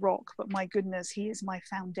she's my rock, but my goodness, he is my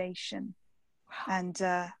foundation. And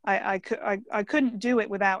I couldn't do it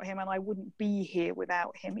without him, and I wouldn't be here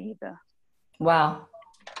without him either. Wow.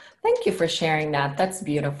 Thank you for sharing that. That's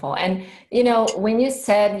beautiful. And, you know, when you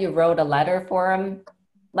said you wrote a letter for him,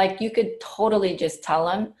 like you could totally just tell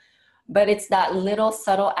him, but it's that little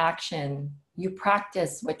subtle action. You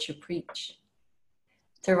practice what you preach,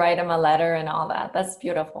 to write him a letter and all that. That's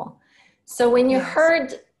beautiful. So when you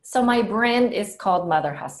heard, so my brand is called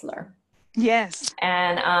Mother Hustler. Yes.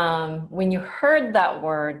 And when you heard that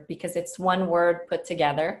word, because it's one word put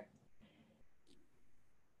together,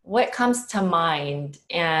 what comes to mind?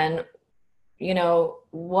 And, you know,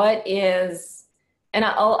 what is, and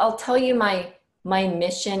I'll tell you my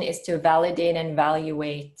mission is to validate and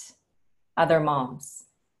evaluate other moms.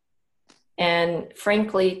 And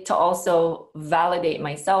frankly, to also validate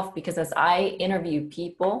myself, because as I interview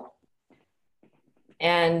people,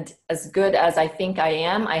 and as good as I think I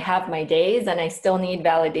am, I have my days and I still need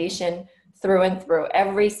validation through and through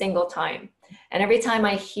every single time. And every time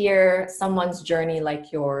I hear someone's journey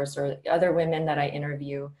like yours or other women that I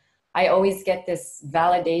interview, I always get this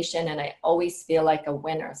validation and I always feel like a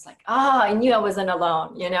winner. It's like, I knew I wasn't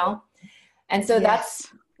alone, you know? And so that's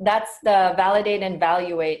the validate and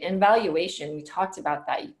evaluate. And valuation, we talked about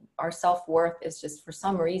that. Our self-worth is just, for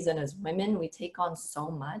some reason, as women, we take on so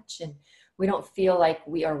much and we don't feel like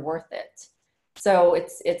we are worth it. So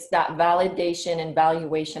it's that validation and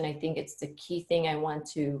valuation. I think it's the key thing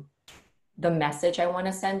the message I want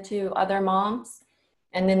to send to other moms.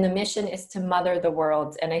 And then the mission is to mother the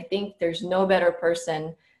world. And I think there's no better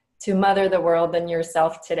person to mother the world than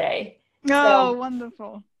yourself today. Oh, so,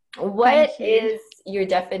 wonderful. What is your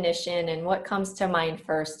definition and what comes to mind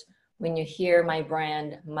first when you hear my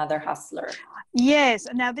brand, Mother Hustler? Yes.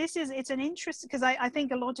 Now it's an interesting, because I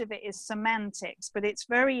think a lot of it is semantics, but it's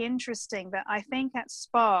very interesting that I think at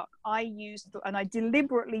Spark, I used, and I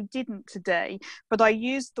deliberately didn't today, but I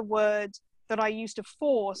used the word that I used to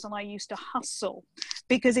force and I used to hustle,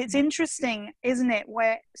 because it's interesting, isn't it?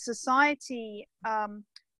 Where society,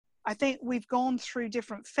 I think we've gone through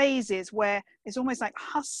different phases where it's almost like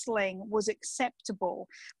hustling was acceptable,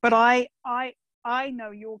 but I know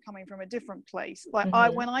you're coming from a different place.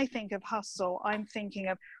 Like when I think of hustle, I'm thinking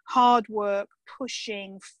of hard work,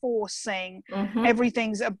 pushing, forcing.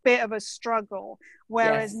 Everything's a bit of a struggle.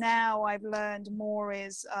 Whereas now I've learned more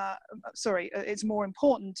is, it's more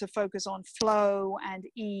important to focus on flow and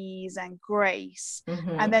ease and grace.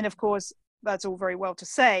 And then, of course, that's all very well to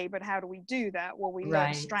say, but how do we do that? Well, we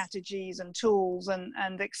learn strategies and tools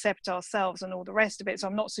and accept ourselves and all the rest of it. So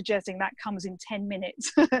I'm not suggesting that comes in 10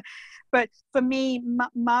 minutes. But for me,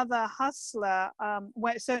 Mother Hustler,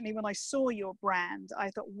 certainly when I saw your brand, I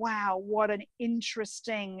thought, wow, what an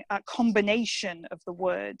interesting combination of the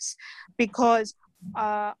words. Because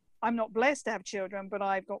I'm not blessed to have children, but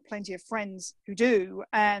I've got plenty of friends who do.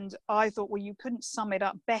 And I thought, well, you couldn't sum it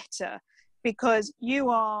up better. Because you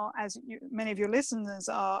are, many of your listeners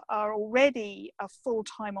are already a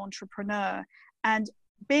full-time entrepreneur, and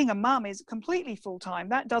being a mum is completely full-time.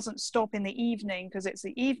 That doesn't stop in the evening because it's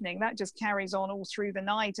the evening. That just carries on all through the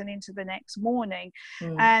night and into the next morning.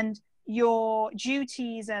 And your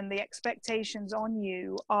duties and the expectations on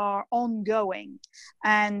you are ongoing.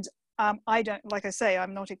 And I don't, like I say,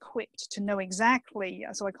 I'm not equipped to know exactly,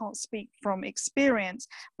 so I can't speak from experience,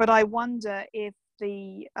 but I wonder if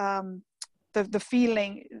the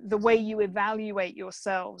feeling, the way you evaluate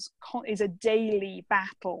yourselves is a daily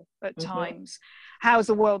battle at times. How's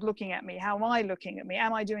the world looking at me? How am I looking at me?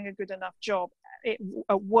 Am I doing a good enough job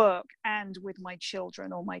at work and with my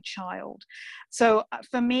children or my child? So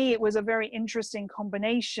for me, it was a very interesting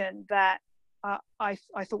combination that I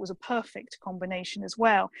thought was a perfect combination as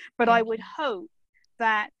well. But I would hope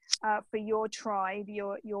that for your tribe,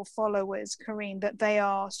 your followers, Karine, that they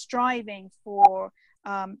are striving for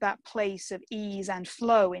that place of ease and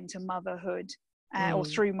flow into motherhood, or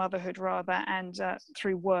through motherhood rather, and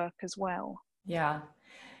through work as well. Yeah.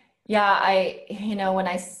 When I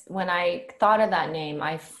thought of that name,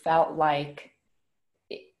 I felt like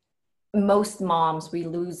most moms, we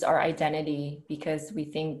lose our identity because we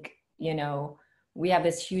think, we have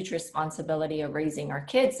this huge responsibility of raising our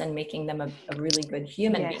kids and making them a really good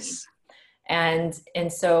human being. And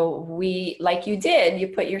so we, like you did, you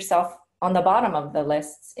put yourself on the bottom of the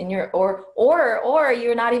lists in your, or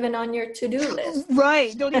you're not even on your to-do list.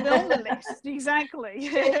 Right. Not even on the list. Exactly.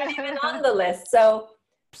 You're not even on the list. So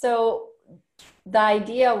the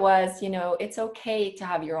idea was, it's okay to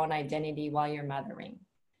have your own identity while you're mothering.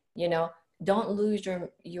 Don't lose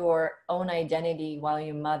your own identity while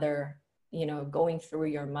you mother, going through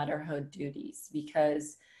your motherhood duties,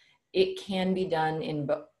 because it can be done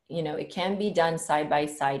it can be done side by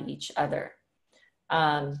side each other.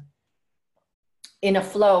 In a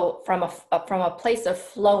flow, from a place of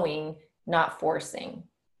flowing, not forcing,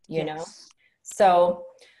 know? So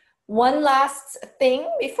one last thing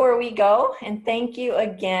before we go, and thank you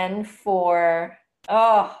again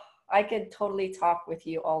I could totally talk with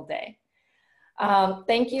you all day.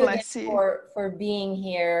 Thank you again for being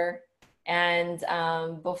here. And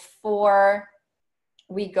before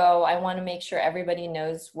we go, I want to make sure everybody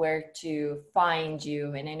knows where to find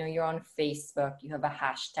you. And I know you're on Facebook, you have a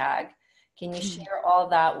hashtag. Can you share all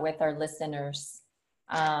that with our listeners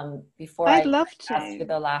before I'd love to ask you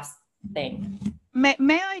the last thing? May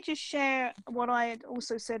I just share what I had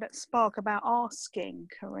also said at Spark about asking,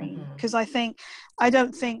 Corinne? Because I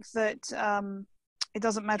don't think that it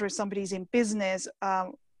doesn't matter if somebody's in business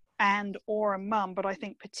and or a mum, but I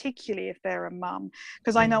think particularly if they're a mum,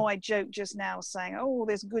 because I know I joked just now saying, oh,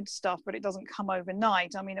 there's good stuff, but it doesn't come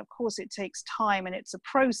overnight. I mean, of course it takes time and it's a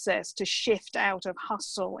process to shift out of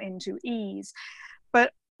hustle into ease.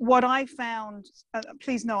 But what I found,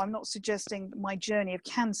 please know, I'm not suggesting that my journey of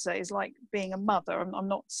cancer is like being a mother. I'm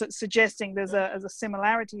not suggesting there's a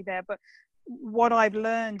similarity there, but what I've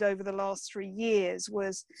learned over the last 3 years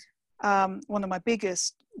was one of my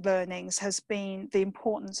biggest learnings has been the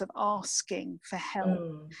importance of asking for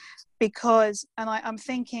help. Because, and I'm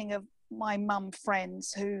thinking of my mum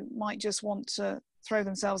friends who might just want to throw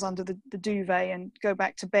themselves under the duvet and go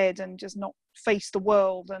back to bed and just not face the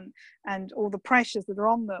world and all the pressures that are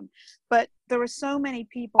on them. But there are so many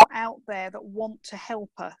people out there that want to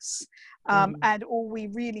help us, and all we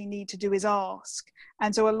really need to do is ask.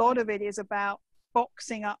 And so a lot of it is about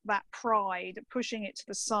boxing up that pride, pushing it to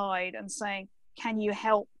the side and saying, can you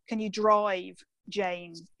help? Can you drive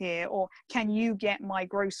Jane here? Or can you get my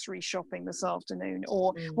grocery shopping this afternoon?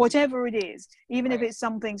 Or whatever it is, even if it's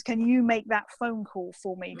some things, can you make that phone call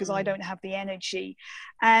for me because I don't have the energy?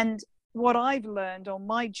 And what I've learned on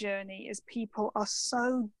my journey is people are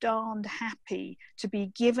so darned happy to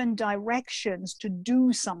be given directions to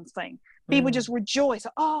do something. People just rejoice.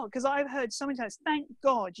 Oh, because I've heard so many times, thank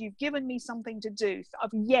God you've given me something to do.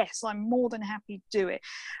 Yes, I'm more than happy to do it.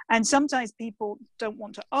 And sometimes people don't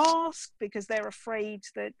want to ask because they're afraid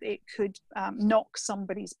that it could knock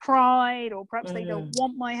somebody's pride, or perhaps they don't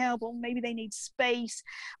want my help, or maybe they need space.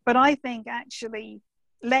 But I think actually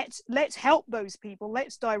let's help those people.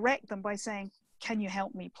 Let's direct them by saying, can you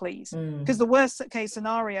help me, please? Because the worst case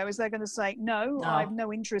scenario is they're going to say, no, I have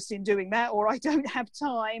no interest in doing that, or I don't have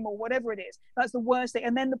time, or whatever it is. That's the worst thing.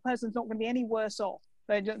 And then the person's not going to be any worse off.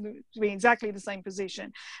 They're going to be exactly the same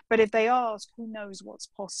position. But if they ask, who knows what's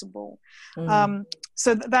possible?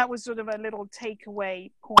 So that was sort of a little takeaway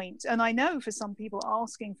point. And I know for some people,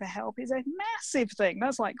 asking for help is a massive thing.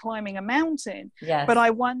 That's like climbing a mountain. Yes. But I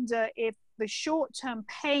wonder if the short-term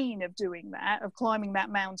pain of doing that, of climbing that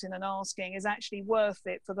mountain and asking, is actually worth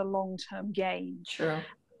it for the long-term gain. True.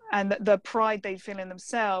 And the pride they feel in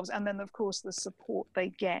themselves, and then of course the support they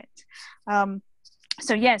get.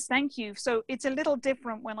 So yes, thank you. So it's a little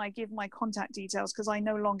different when I give my contact details because I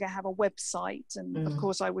no longer have a website. And of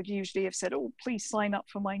course I would usually have said, oh, please sign up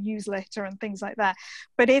for my newsletter and things like that.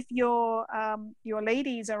 But if your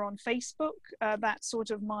ladies are on Facebook, that's sort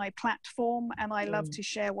of my platform, and I love to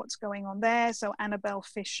share what's going on there. So Annabelle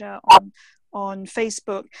Fisher on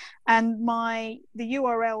Facebook, and the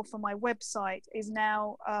URL for my website is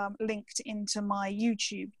now linked into my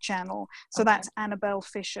YouTube channel. So that's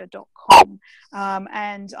annabellefisher.com.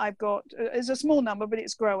 And I've got, it's a small number, but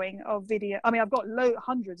it's growing, of video. I mean, I've got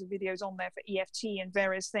hundreds of videos on there for EFT and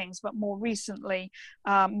various things, but more recently,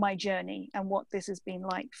 my journey and what this has been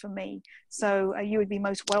like for me. So you would be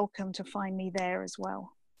most welcome to find me there as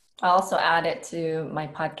well. I'll also add it to my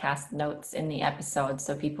podcast notes in the episode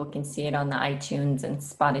so people can see it on the iTunes and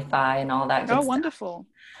Spotify and all that good stuff. Wonderful.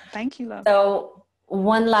 Thank you, love. So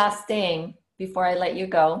one last thing before I let you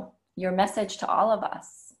go, your message to all of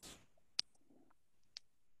us.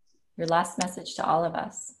 Your last message to all of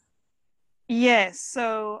us. Yes.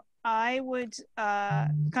 So I would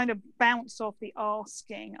kind of bounce off the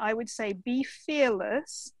asking. I would say be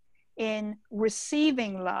fearless in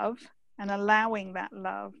receiving love and allowing that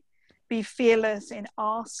love. Be fearless in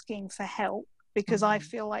asking for help, because I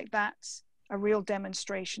feel like that's a real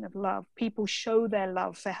demonstration of love. People show their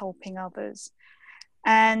love for helping others.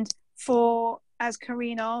 And as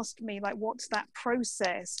Corinne asked me, like, what's that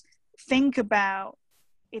process? Think about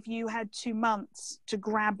if you had 2 months to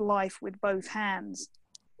grab life with both hands,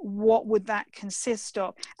 what would that consist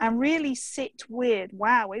of? And really sit with,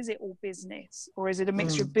 wow, is it all business, or is it a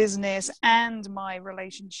mixture of business and my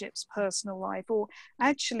relationships, personal life, or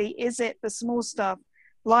actually is it the small stuff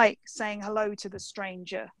like saying hello to the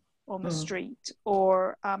stranger on the street,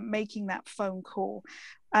 or making that phone call?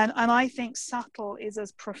 And I think subtle is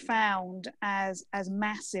as profound as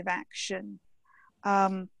massive action.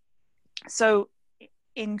 So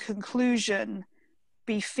in conclusion,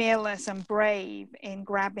 be fearless and brave in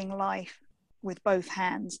grabbing life with both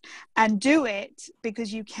hands, and do it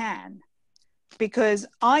because you can, because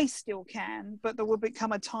I still can, but there will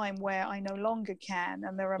become a time where I no longer can.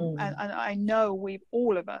 And there are, and I know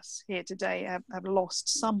all of us here today have lost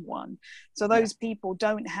someone. So those people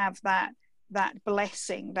don't have that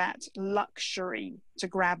blessing, that luxury to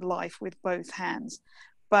grab life with both hands.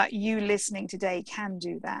 But you listening today can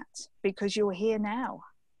do that because you're here now.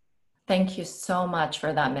 Thank you so much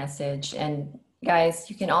for that message. And guys,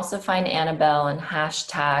 you can also find Annabelle and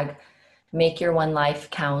hashtag Make Your One Life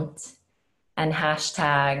Count and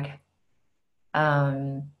hashtag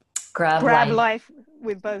grab life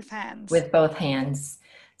with both hands. With both hands.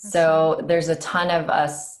 So there's a ton of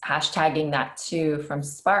us hashtagging that too, from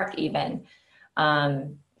Spark even.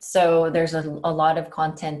 So there's a lot of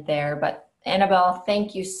content there. But Annabelle,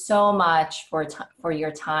 thank you so much for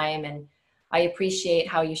your time, and I appreciate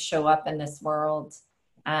how you show up in this world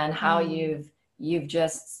and how you've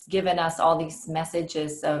just given us all these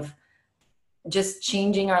messages of just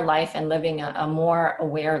changing our life and living a more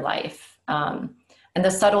aware life. And the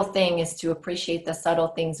subtle thing is to appreciate the subtle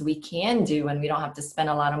things we can do, and we don't have to spend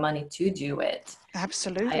a lot of money to do it.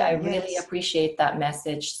 Absolutely. I really appreciate that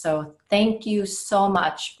message. So thank you so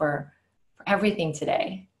much for everything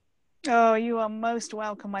today. Oh, you are most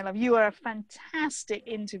welcome, my love. You are a fantastic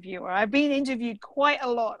interviewer. I've been interviewed quite a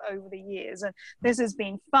lot over the years, and this has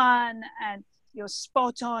been fun, and you're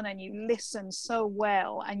spot on, and you listen so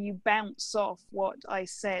well, and you bounce off what I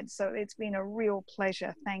said. So it's been a real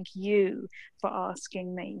pleasure. Thank you for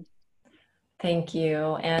asking me. Thank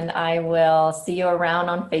you. And I will see you around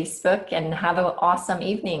on Facebook, and have an awesome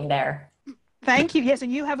evening there. Thank you. Yes,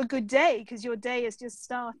 and you have a good day, because your day is just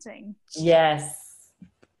starting. Yes.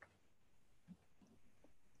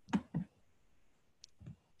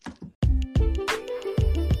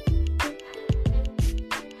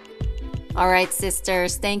 All right,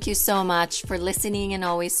 sisters, thank you so much for listening and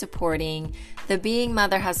always supporting the Being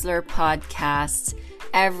Mother Hustler podcast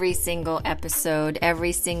every single episode,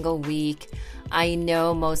 every single week. I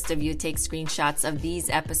know most of you take screenshots of these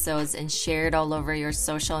episodes and share it all over your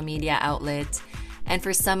social media outlet. And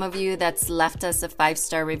for some of you that's left us a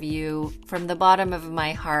 5-star review, from the bottom of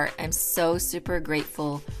my heart, I'm so super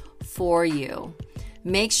grateful for you.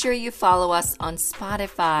 Make sure you follow us on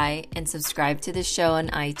Spotify and subscribe to the show on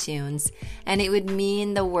iTunes. And it would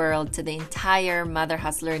mean the world to the entire Mother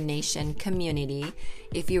Hustler Nation community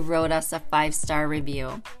if you wrote us a 5-star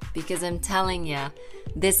review. Because I'm telling you,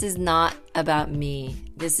 this is not about me.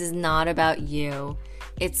 This is not about you.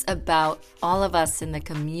 It's about all of us in the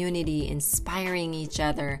community inspiring each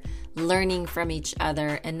other, learning from each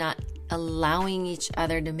other, and not allowing each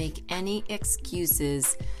other to make any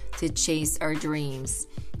excuses to chase our dreams.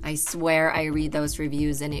 I swear I read those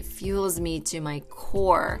reviews and it fuels me to my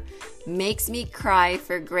core, makes me cry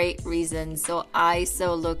for great reasons. So I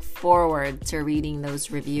look forward to reading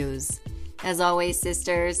those reviews. As always,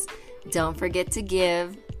 sisters, don't forget to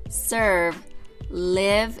give, serve,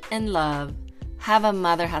 live, and love. Have a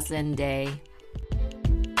mother hustling day.